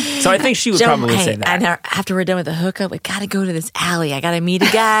 So I think she would probably say that. And after we're done with the hookup, we got to go to this alley. I got to meet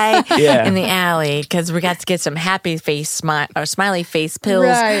a guy Yeah. in the alley because we got to get some happy face or smiley face pills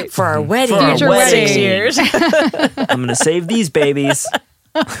Right. for our wedding. For our in Future wedding. 6 years. I'm going to save these babies.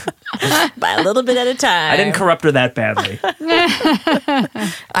 By a little bit at a time. I didn't corrupt her that badly.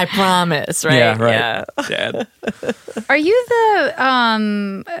 I promise, right? Yeah, right. Dad. Are you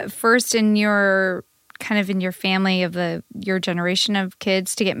the first in your family of your generation of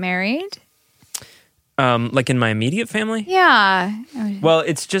kids to get married? Like in my immediate family? Yeah. Well,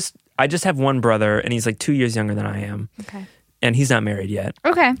 I just have one brother, and he's like 2 years younger than I am. Okay. And he's not married yet.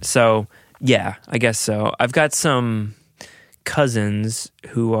 Okay. So, yeah, I guess so. I've got some cousins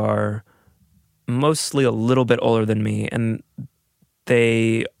who are mostly a little bit older than me, and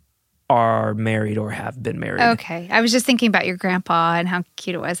they are married or have been married. Okay. I was just thinking about your grandpa and how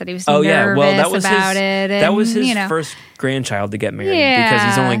cute it was that he was Oh nervous yeah, well that was about his, it. that was and, his you know. first grandchild to get married because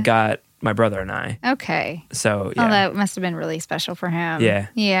he's Yeah. only got my brother and I. Okay. So yeah, Oh, that must have been really special for him. Yeah.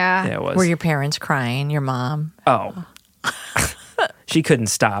 Yeah. yeah, it was. Were your parents crying? Your mom? Oh, she couldn't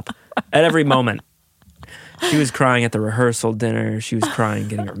stop at every moment. She was crying at the rehearsal dinner. She was crying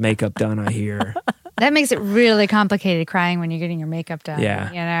getting her makeup done. I hear. That makes it really complicated crying when you're getting your makeup done. Yeah.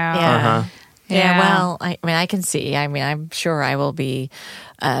 You know? Yeah. Uh-huh. Yeah, well, I mean, I can see. I mean, I'm sure I will be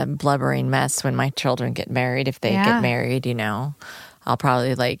a blubbering mess when my children get married. If they Yeah. get married, I'll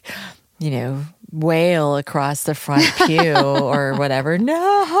probably wail across the front pew or whatever.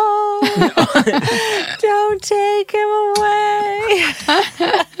 No, don't take him away.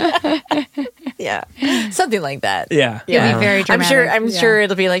 Yeah, something like that. Yeah. You'll be very I'm sure. dramatic. I'm Yeah. sure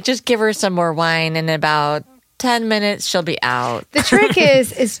it'll be like, just give her some more wine, and in about 10 minutes she'll be out. The trick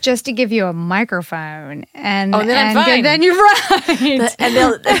is just to give you a microphone and Oh, then I'm and fine. then you're right. And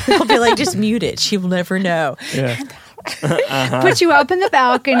they'll be like, just mute it. She will never know. Yeah. Put you up in the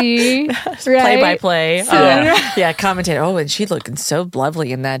balcony. Play by play. Yeah. Yeah, commentator. Oh, and she looking so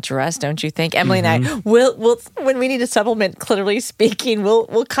lovely in that dress, don't you think? Emily and I will when we need a supplement, clearly speaking, we'll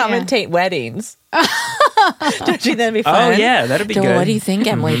commentate weddings. Don't you think that'd be fun? Oh yeah, that'd be So good. what do you think,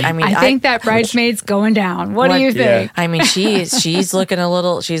 Emily? I mean, I think that bridesmaid's going down. What do you Yeah. think? I mean, she's looking a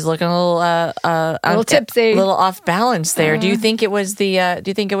little tipsy. a little off balance there. Do you think it was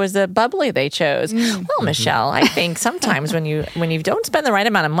the bubbly they chose? Well, Michelle, I think sometimes when you don't spend the right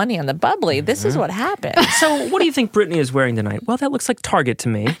amount of money on the bubbly, this is what happens. So, what do you think Brittany is wearing tonight? Well, that looks like Target to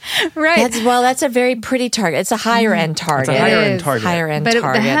me. Right. That's a very pretty Target. It's a higher end Target. It's a higher end is. Target. Higher end but the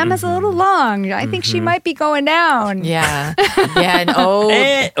Target. hem is a little long. I think she might be going down. Yeah, and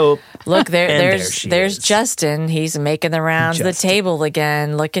look And there there's she there's is. Justin. He's making the rounds of the Justin. table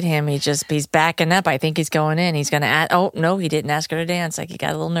again. Look at him. He's backing up. I think he's going in. He's going to ask. Oh no, he didn't ask her to dance. Like he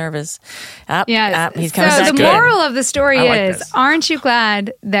got a little nervous. Yes. He's coming so back the in. moral of the story I like is, this. aren't you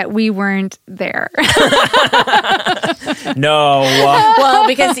glad that we weren't there? No. Well,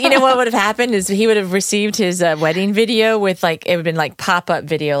 because you know what would have happened is he would have received his wedding video with it would have been like pop-up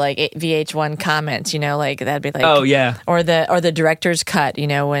video, like VH1 comments, like that'd be like, Oh, yeah. or the director's cut,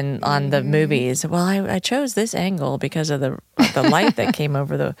 when on the movies. Well, I chose this angle because of the light that came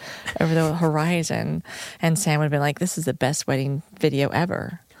over the horizon, and Sam would have been like, this is the best wedding video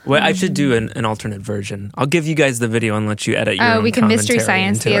ever. Well, I should do an alternate version. I'll give you guys the video and let you edit your own We can mystery commentary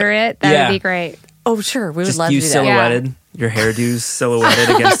science into theater it. That Yeah. would be great. Oh, sure, we would Just love to you do that. silhouetted. your hairdo's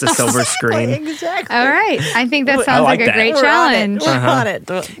silhouetted against a silver screen. Exactly. All right. I think that I sounds like like a that. great We're challenge. on it.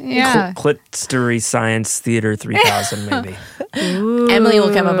 Yeah. Clitstery Science Theater 3000, maybe. Emily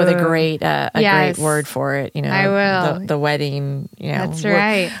will come up with a great Yes. great word for it. You know, I will. The wedding. You know, That's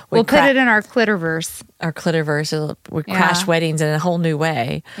right. We'll put it in our Clitterverse. our Clitterverse. We Yeah. crash weddings in a whole new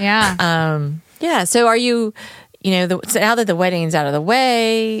way. Yeah. Yeah. So are you? You know, so now that the wedding's out of the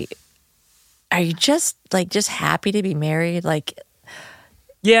way, are you just happy to be married? Like,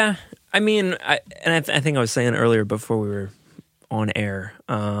 Yeah, I mean, I think I was saying earlier before we were on air,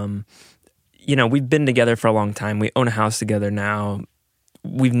 you know, we've been together for a long time. We own a house together now.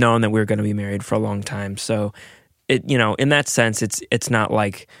 We've known that we were going to be married for a long time. So, you know, in that sense, it's not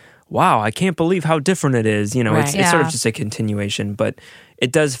like, wow, I can't believe how different it is. You know, Right. it's sort of Yeah. just a continuation. But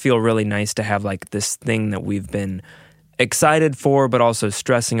it does feel really nice to have like this thing that we've been excited for, but also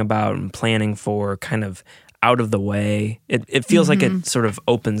stressing about and planning for, kind of out of the way. It feels like it sort of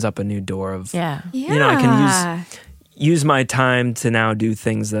opens up a new door of, yeah. you know, I can use my time to now do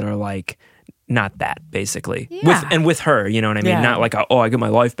things that are like not that, basically. Yeah. With her, you know what I mean? Yeah. Not like, oh, I get my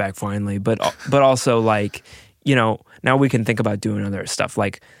life back finally, but also like, you know, now we can think about doing other stuff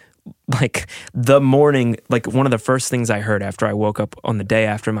like the morning, like one of the first things I heard after I woke up on the day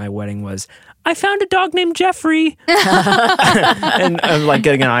after my wedding was, I found a dog named Jeffrey. And I'm like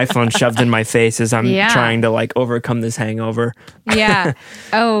getting an iPhone shoved in my face as I'm Yeah. trying to like overcome this hangover. Yeah.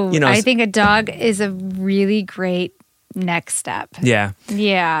 Oh, You know, I think a dog is a really great next step. Yeah.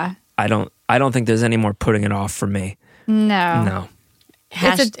 Yeah. I don't think there's any more putting it off for me. No. No.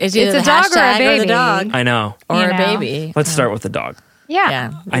 It's either it's the a dog or a hashtag or the baby. dog I know. or You a know. baby. Let's start with the dog. Yeah.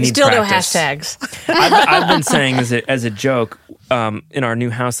 Yeah. I need Still practice. no hashtags. I've been saying as a joke, in our new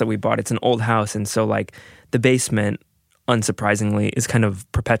house that we bought, it's an old house, and so like the basement, unsurprisingly, is kind of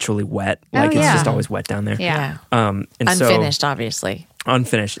perpetually wet. Like it's yeah. just always wet down there. Yeah. And Unfinished, obviously. so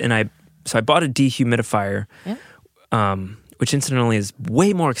unfinished, and I bought a dehumidifier, which incidentally is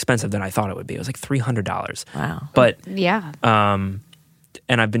way more expensive than I thought it would be. It was like $300. Wow. But Yeah.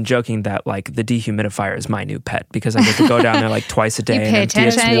 and I've been joking that like the dehumidifier is my new pet because I get to go down there like twice a day and pay empty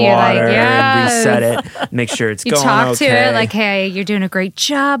its attention, water you're like, and yes. reset it, make sure it's You going talk okay. to it like, hey, you're doing a great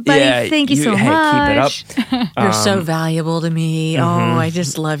job, buddy. Yeah, Thank you so hey, much. keep it up. You're so valuable to me. Oh, I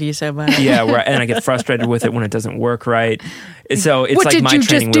just love you so much. Yeah, and I get frustrated with it when it doesn't work right. So it's What like did my you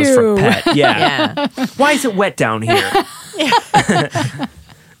training just wheels for do? pet. Yeah. Yeah. Why is it wet down here?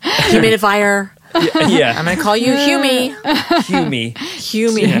 Humidifier. Yeah. I'm going to call you Humi. Humi.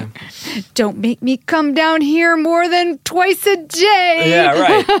 Humi. Yeah. Don't make me come down here more than twice a day. Yeah,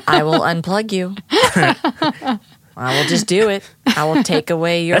 right. I will unplug you. I will just do it. I will take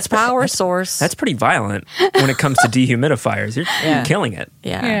away your power source. That's pretty violent when it comes to dehumidifiers. You're Yeah. killing it.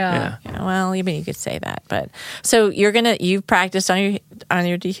 yeah. Yeah. Yeah, well, you could say that, but so you've practiced on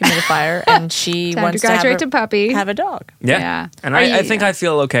your dehumidifier, and she Time wants to to have graduate to puppy. have a dog Yeah. Yeah. And Are I you- think I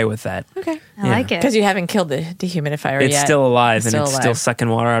feel okay with that. okay I like it. because you haven't killed the dehumidifier It's yet. still alive and Still it's still alive. sucking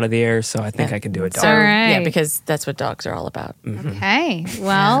water out of the air, so I think I can do it. So dog. All right. yeah, because that's what dogs are all about. Okay.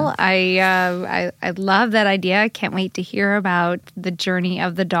 Well, I love that idea. I can't wait to hear about the journey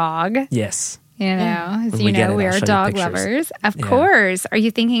of the dog. Yes. You know, as When you we get know, it, we I'll are show you dog pictures. lovers. Of Yeah. course. Are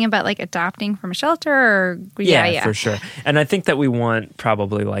you thinking about like adopting from a shelter or Yeah, for sure. And I think that we want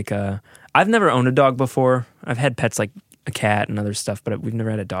probably like I've never owned a dog before. I've had pets like a cat and other stuff, but we've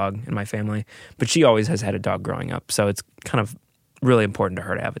never had a dog in my family. But she always has had a dog growing up, so it's kind of really important to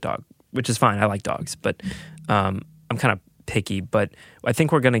her to have a dog, which is fine. I like dogs, but I'm kind of picky. But I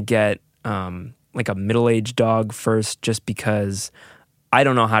think we're gonna get like a middle-aged dog first, just because I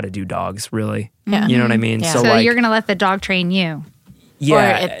don't know how to do dogs really. Yeah. You know what I mean? Yeah. So like, you're going to let the dog train you. yeah, Or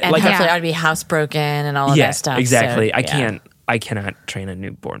and like hopefully Yeah. it ought to be housebroken and all of yeah, that stuff. exactly. So, I yeah. cannot train a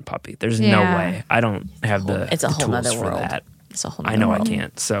newborn puppy. There's Yeah. no way. I don't have the, It's a the whole tools nother for world. that. It's a whole I nother know world. I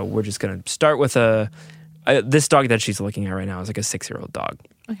can't. So we're just gonna start with this dog that she's looking at right now is like a 6-year-old dog.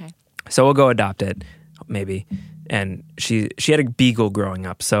 Okay. So we'll go adopt it, maybe. And she had a beagle growing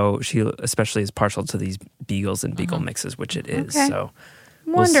up, so she especially is partial to these beagles and beagle mixes, which it is. Okay. So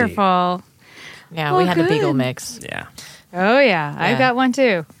we'll see. Wonderful. Yeah, Well, we had a beagle good. mix. Yeah. Oh, yeah. I've Yeah. got one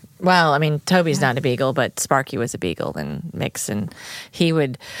too. Well, I mean, Toby's not a beagle, but Sparky was a beagle and mix, and he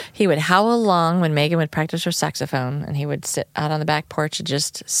would howl along when Megan would practice her saxophone, and he would sit out on the back porch and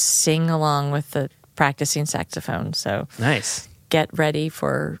just sing along with the practicing saxophone. So Nice. get ready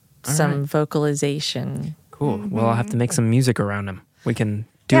for some vocalization. Cool. Well, I'll have to make some music around him. We can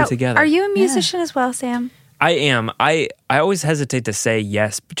do it together. Are you a musician as well, Sam? I am. I always hesitate to say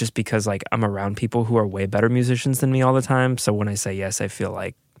yes just because like I'm around people who are way better musicians than me all the time. So when I say yes, I feel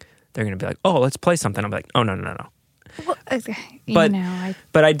like they're going to be like, "Oh, let's play something." I'm like, "Oh, no.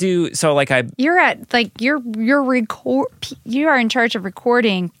 But I do. So like you're at like you're you are in charge of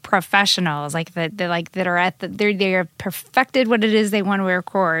recording professionals like that are at they're perfected what it is they want to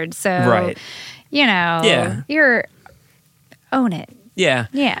record. So right. You're own it. Yeah.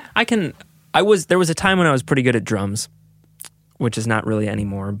 Yeah. There was a time when I was pretty good at drums, which is not really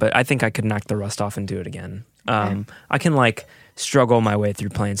anymore, but I think I could knock the rust off and do it again. Okay. I can like struggle my way through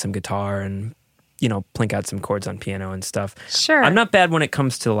playing some guitar and, plink out some chords on piano and stuff. Sure. I'm not bad when it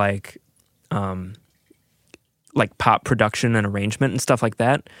comes to like pop production and arrangement and stuff like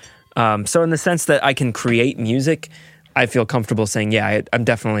that. So in the sense that I can create music, I feel comfortable saying, yeah, I'm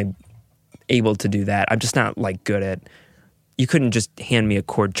definitely able to do that. I'm just not like good at. You couldn't just hand me a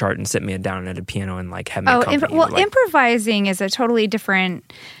chord chart and sit me down at a piano and like have me accompany you. Improvising is a totally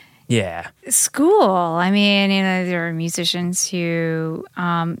different school. I mean, there are musicians who,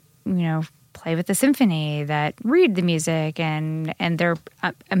 play with the symphony that read the music and they're,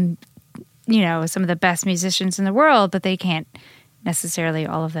 some of the best musicians in the world, but they can't necessarily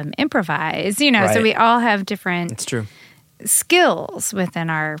all of them improvise, Right. So we all have different It's true. skills within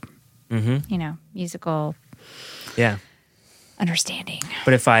our, musical understanding.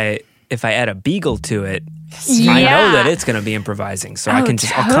 But if I add a beagle to it, I know that it's going to be improvising, so I can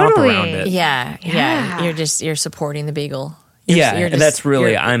just I'll comp around it. Yeah. You're supporting the beagle. And that's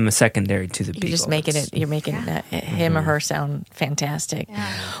really I'm a secondary to the beagle. You're just making it. You're making him or her sound fantastic.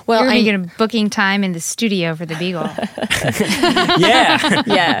 Yeah. Well, you're making a booking time in the studio for the beagle.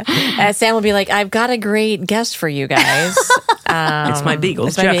 Yeah. Sam will be like, "I've got a great guest for you guys. It's my beagle.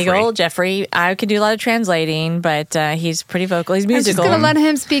 It's my beagle, Jeffrey. I can do a lot of translating, but he's pretty vocal. He's musical. I'm just going to let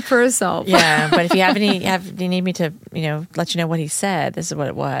him speak for himself. Yeah, but if you you need me to, let you know what he said. This is what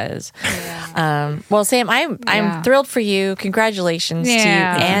it was. Yeah. Well, Sam, I'm thrilled for you. Congratulations to you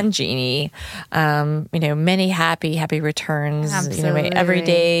and Jeannie. Many happy returns. Absolutely. Every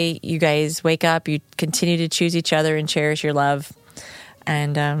day you guys wake up, you continue to choose each other and cherish your love.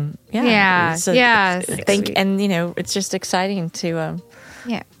 And it's just exciting to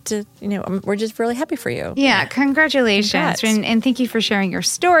we're just really happy for you. Yeah, congratulations. And thank you for sharing your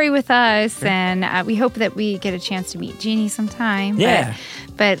story with us. And we hope that we get a chance to meet Jeannie sometime. Yeah.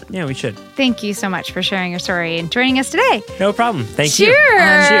 But yeah, we should. Thank you so much for sharing your story and joining us today. No problem. Thank you.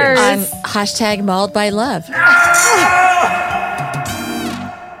 Cheers. On #MauledByLove.